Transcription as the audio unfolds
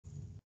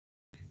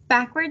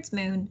Backwards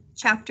Moon,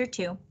 Chapter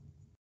 2.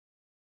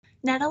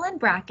 Nettle and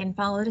bracken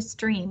followed a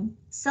stream,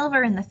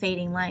 silver in the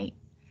fading light.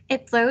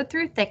 It flowed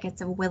through thickets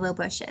of willow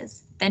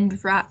bushes, then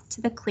dropped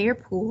to the clear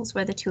pools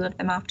where the two of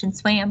them often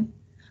swam.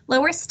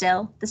 Lower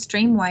still, the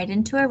stream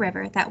widened to a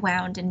river that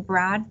wound in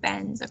broad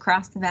bends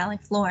across the valley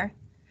floor.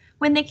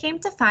 When they came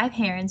to Five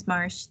Herons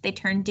Marsh, they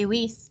turned due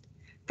east.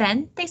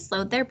 Then they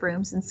slowed their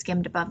brooms and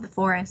skimmed above the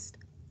forest.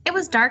 It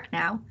was dark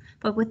now,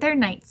 but with their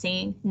night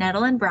seeing,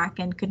 Nettle and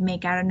bracken could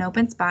make out an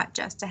open spot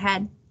just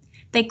ahead.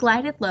 They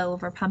glided low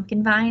over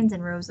pumpkin vines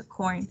and rows of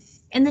corn.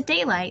 In the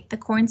daylight, the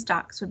corn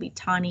stalks would be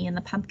tawny and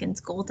the pumpkins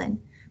golden,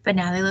 but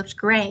now they looked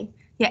gray,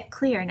 yet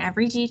clear in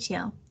every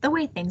detail, the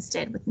way things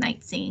did with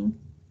night seeing.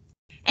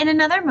 In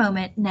another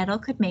moment, Nettle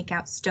could make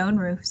out stone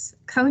roofs,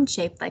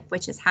 cone-shaped like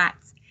witches'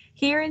 hats,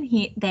 here and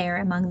there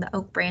among the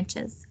oak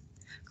branches.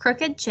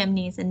 Crooked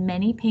chimneys and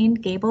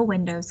many-paned gable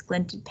windows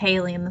glinted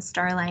palely in the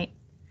starlight.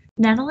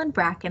 Nettle and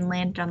bracken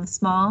landed on the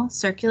small,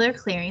 circular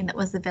clearing that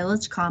was the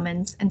village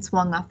commons and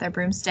swung off their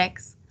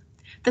broomsticks.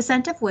 The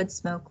scent of wood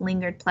smoke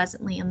lingered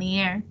pleasantly in the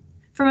air.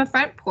 From a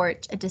front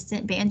porch, a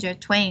distant banjo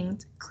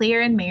twanged,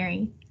 clear and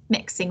merry,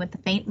 mixing with the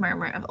faint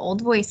murmur of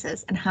old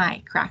voices and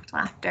high, cracked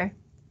laughter.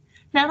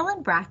 Nettle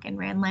and bracken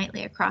ran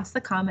lightly across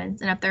the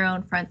commons and up their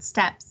own front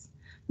steps.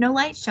 No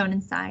light shone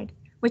inside,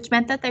 which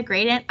meant that their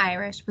great Aunt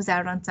Irish was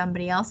out on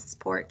somebody else's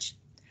porch.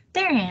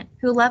 Their aunt,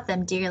 who loved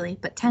them dearly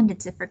but tended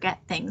to forget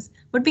things,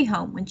 would be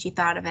home when she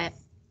thought of it.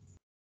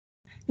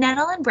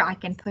 Nettle and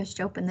bracken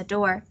pushed open the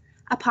door.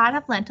 A pot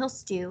of lentil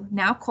stew,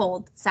 now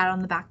cold, sat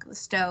on the back of the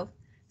stove.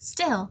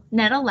 Still,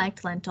 Nettle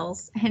liked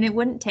lentils, and it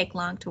wouldn't take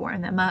long to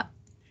warm them up.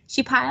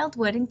 She piled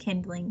wood and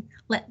kindling,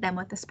 lit them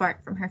with a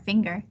spark from her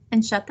finger,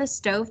 and shut the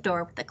stove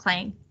door with a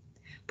clang.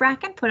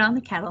 Bracken put on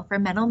the kettle for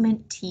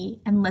meadowmint tea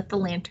and lit the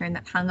lantern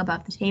that hung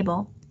above the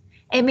table.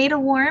 It made a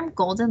warm,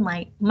 golden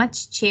light,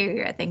 much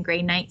cheerier than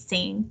gray night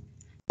seeing.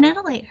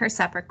 Nettle ate her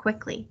supper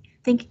quickly,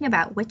 thinking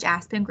about which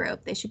aspen grove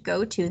they should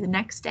go to the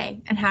next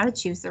day and how to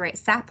choose the right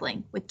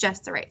sapling with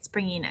just the right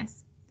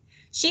springiness.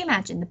 She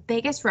imagined the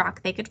biggest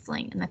rock they could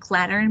fling and the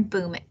clatter and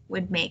boom it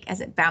would make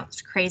as it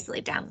bounced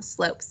crazily down the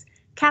slopes.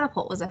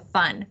 Catapult was a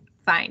fun,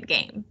 fine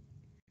game.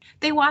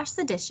 They washed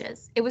the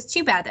dishes. It was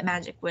too bad that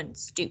Magic wouldn't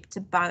stoop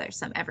to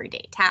bothersome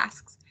everyday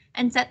tasks,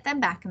 and set them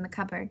back in the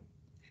cupboard.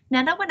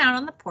 Nettle went out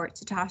on the porch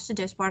to toss the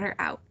dishwater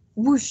out,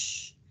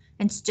 whoosh,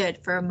 and stood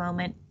for a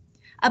moment.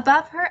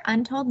 Above her,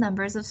 untold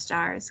numbers of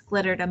stars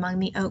glittered among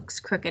the oak's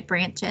crooked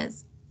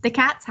branches. The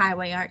cat's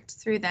highway arched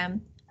through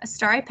them, a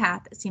starry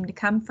path that seemed to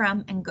come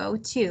from and go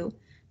to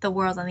the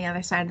world on the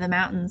other side of the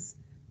mountains.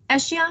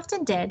 As she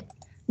often did,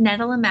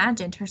 Nettle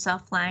imagined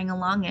herself flying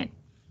along it.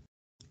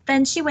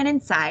 Then she went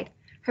inside,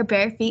 her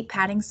bare feet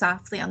padding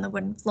softly on the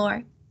wooden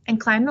floor,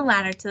 and climbed the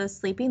ladder to the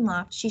sleeping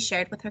loft she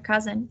shared with her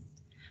cousin.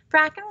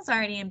 Bracken was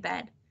already in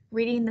bed,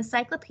 reading the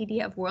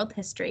Encyclopedia of World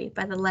History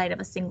by the light of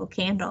a single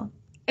candle.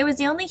 It was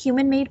the only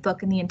human-made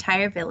book in the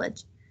entire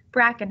village.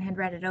 Bracken had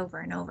read it over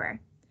and over.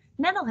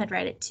 Nettle had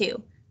read it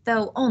too,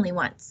 though only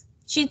once.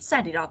 She'd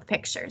studied all the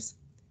pictures.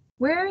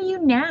 "Where are you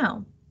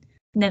now?"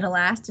 Nettle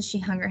asked as she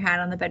hung her hat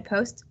on the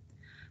bedpost.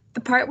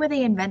 "The part where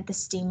they invent the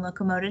steam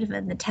locomotive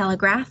and the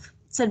telegraph,"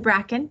 said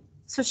Bracken,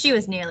 so she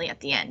was nearly at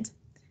the end.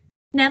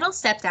 Nettle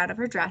stepped out of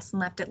her dress and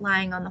left it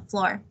lying on the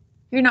floor.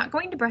 "You're not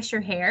going to brush your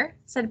hair?"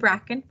 said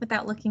Bracken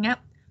without looking up.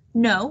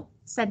 "No,"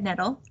 said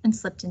Nettle, and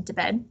slipped into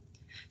bed.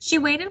 She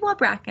waited while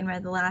Bracken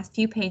read the last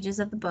few pages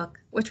of the book,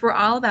 which were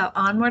all about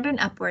onward and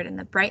upward and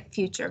the bright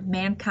future of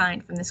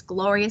mankind from this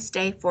glorious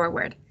day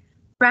forward.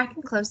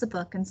 Bracken closed the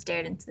book and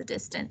stared into the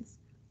distance,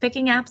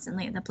 picking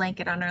absently at the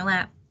blanket on her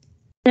lap.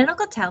 Nettle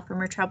could tell from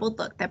her troubled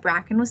look that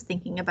Bracken was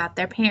thinking about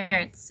their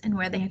parents and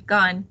where they had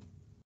gone.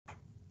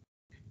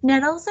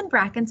 Nettle's and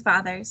Bracken's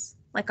fathers,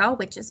 like all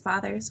witches'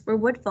 fathers, were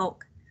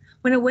woodfolk.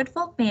 When a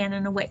woodfolk man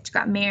and a witch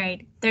got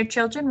married, their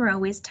children were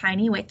always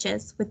tiny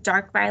witches with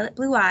dark violet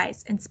blue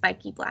eyes and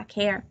spiky black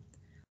hair.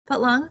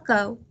 But long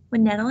ago,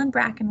 when Nettle and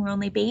Bracken were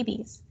only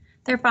babies,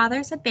 their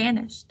fathers had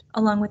vanished,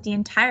 along with the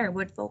entire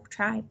woodfolk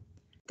tribe.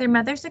 Their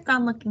mothers had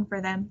gone looking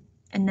for them,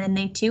 and then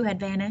they too had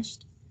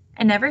vanished.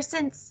 And ever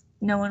since,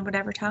 no one would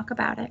ever talk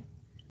about it.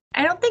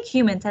 "I don't think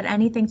humans had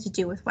anything to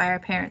do with why our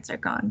parents are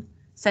gone,"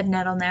 said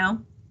Nettle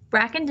now.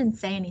 Bracken didn't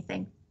say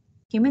anything.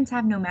 "Humans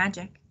have no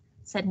magic,"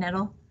 said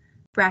Nettle.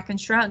 Bracken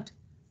shrugged.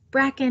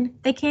 "Bracken,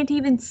 they can't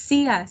even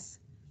see us."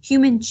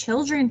 "Human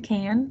children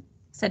can,"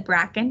 said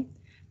Bracken.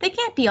 "They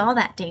can't be all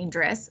that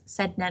dangerous,"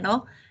 said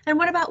Nettle. "And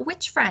what about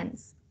witch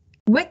friends?"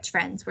 Witch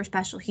friends were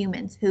special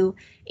humans who,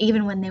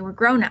 even when they were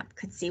grown up,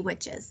 could see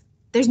witches.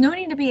 "There's no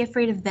need to be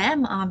afraid of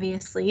them,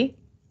 obviously."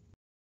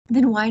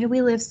 "Then why do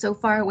we live so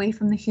far away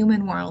from the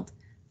human world?"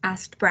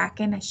 asked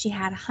Bracken, as she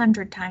had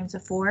 100 times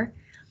before.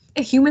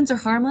 "If humans are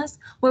harmless,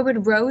 why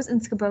would Rose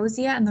and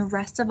Scabosia and the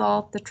rest of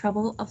all the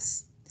trouble of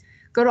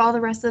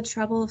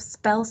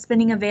spell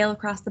spinning a veil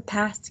across the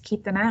past to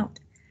keep them out?"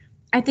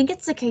 "I think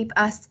it's to keep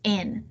us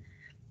in,"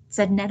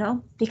 said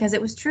Nettle, because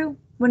it was true.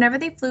 Whenever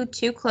they flew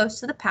too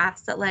close to the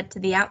paths that led to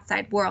the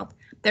outside world,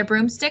 their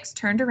broomsticks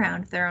turned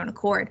around of their own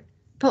accord.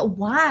 "But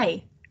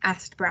why?"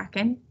 asked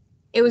Bracken.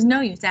 It was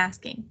no use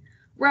asking.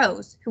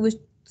 Rose, who was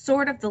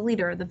sort of the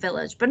leader of the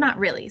village, but not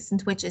really,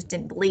 since witches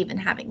didn't believe in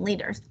having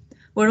leaders,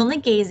 would only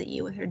gaze at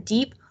you with her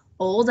deep,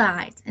 old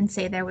eyes and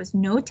say there was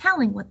no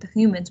telling what the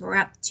humans were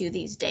up to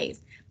these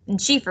days,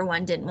 and she for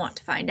one didn't want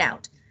to find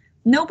out.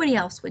 Nobody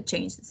else would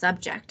change the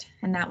subject,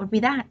 and that would be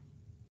that.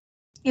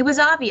 It was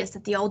obvious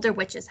that the older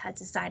witches had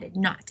decided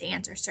not to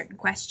answer certain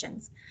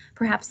questions.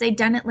 Perhaps they'd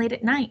done it late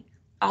at night,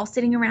 all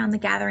sitting around the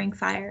gathering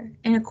fire,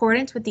 in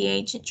accordance with the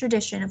ancient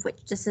tradition of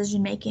witch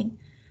decision-making,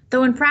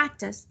 though in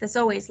practice this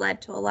always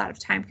led to a lot of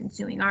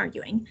time-consuming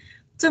arguing.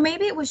 So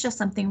maybe it was just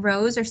something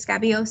Rose or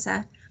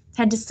Scabiosa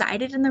had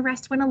decided and the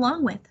rest went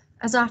along with,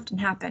 as often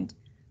happened.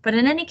 But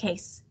in any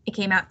case, it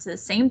came out to the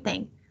same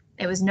thing.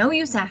 It was no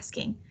use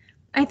asking.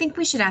 I think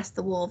we should ask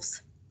the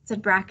wolves,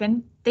 said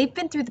Bracken. They've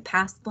been through the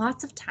past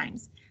lots of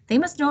times. They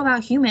must know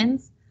about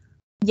humans.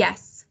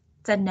 Yes,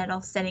 said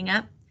Nettle, sitting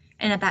up,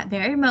 and at that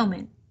very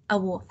moment a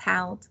wolf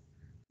howled.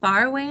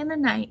 Far away in the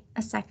night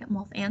a second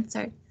wolf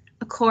answered.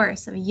 A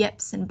chorus of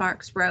yips and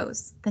barks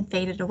rose, then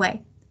faded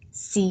away.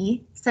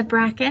 See, said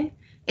Bracken,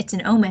 it's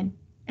an omen,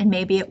 and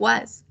maybe it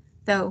was,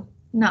 though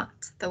not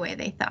the way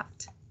they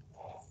thought.